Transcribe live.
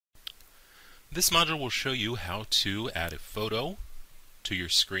This module will show you how to add a photo to your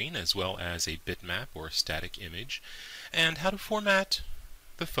screen as well as a bitmap or a static image, and how to format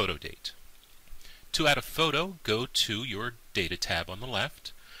the photo date. To add a photo, go to your Data tab on the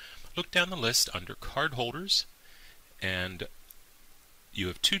left, look down the list under Card Holders, and you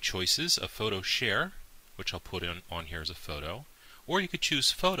have two choices: a photo share, which I'll put on here as a photo, or you could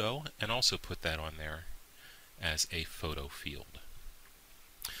choose photo and also put that on there as a photo field.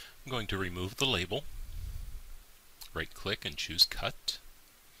 I'm going to remove the label. Right click and choose Cut.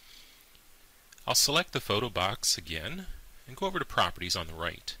 I'll select the photo box again and go over to Properties on the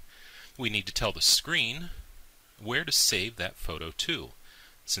right. We need to tell the screen where to save that photo to.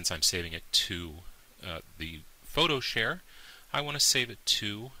 Since I'm saving it to the photo share, I want to save it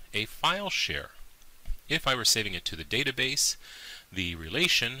to a file share. If I were saving it to the database, the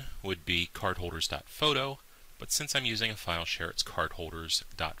relation would be cardholders.photo, but since I'm using a file share, it's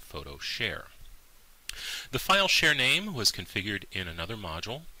cardholders.photoshare. The file share name was configured in another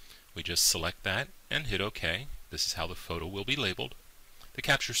module. We just select that and hit OK. This is how the photo will be labeled. The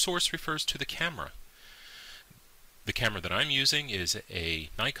capture source refers to the camera. The camera that I'm using is a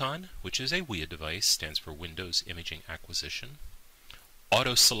Nikon, which is a WIA device, stands for Windows Imaging Acquisition.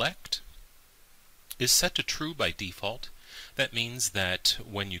 Auto select is set to true by default. That means that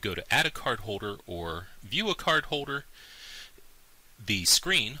when you go to add a card holder or view a card holder, the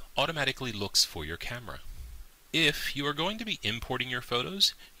screen automatically looks for your camera. If you are going to be importing your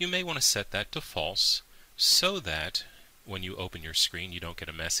photos, you may want to set that to false so that when you open your screen you don't get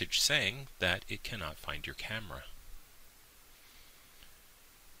a message saying that it cannot find your camera.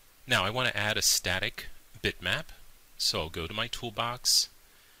 Now I want to add a static bitmap, so I'll go to my toolbox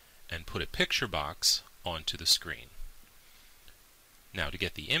and put a picture box onto the screen. Now to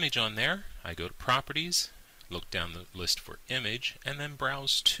get the image on there, I go to Properties, look down the list for Image, and then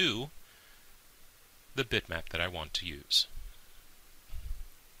browse to the bitmap that I want to use.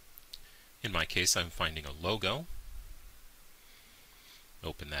 In my case, I'm finding a logo.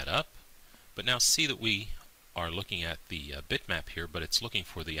 Open that up, but now see that we are looking at the bitmap here, but it's looking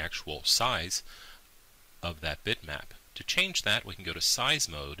for the actual size of that bitmap. To change that, we can go to Size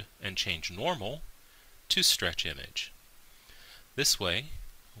Mode and change Normal to Stretch Image. This way,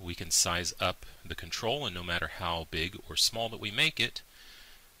 we can size up the control, and no matter how big or small that we make it,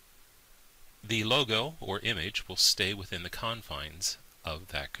 the logo or image will stay within the confines of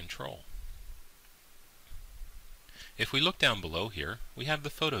that control. If we look down below here, we have the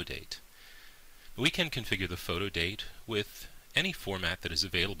photo date. We can configure the photo date with any format that is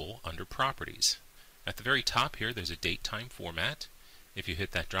available under Properties. At the very top here, there's a date-time format. If you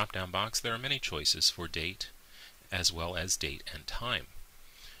hit that drop-down box, there are many choices for date as well as date and time.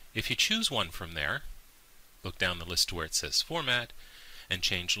 If you choose one from there, look down the list to where it says Format and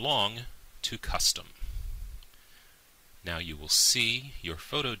change Long to Custom. Now you will see your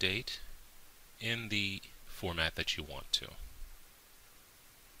photo date in the format that you want to.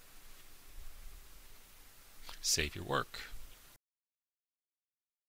 Save your work.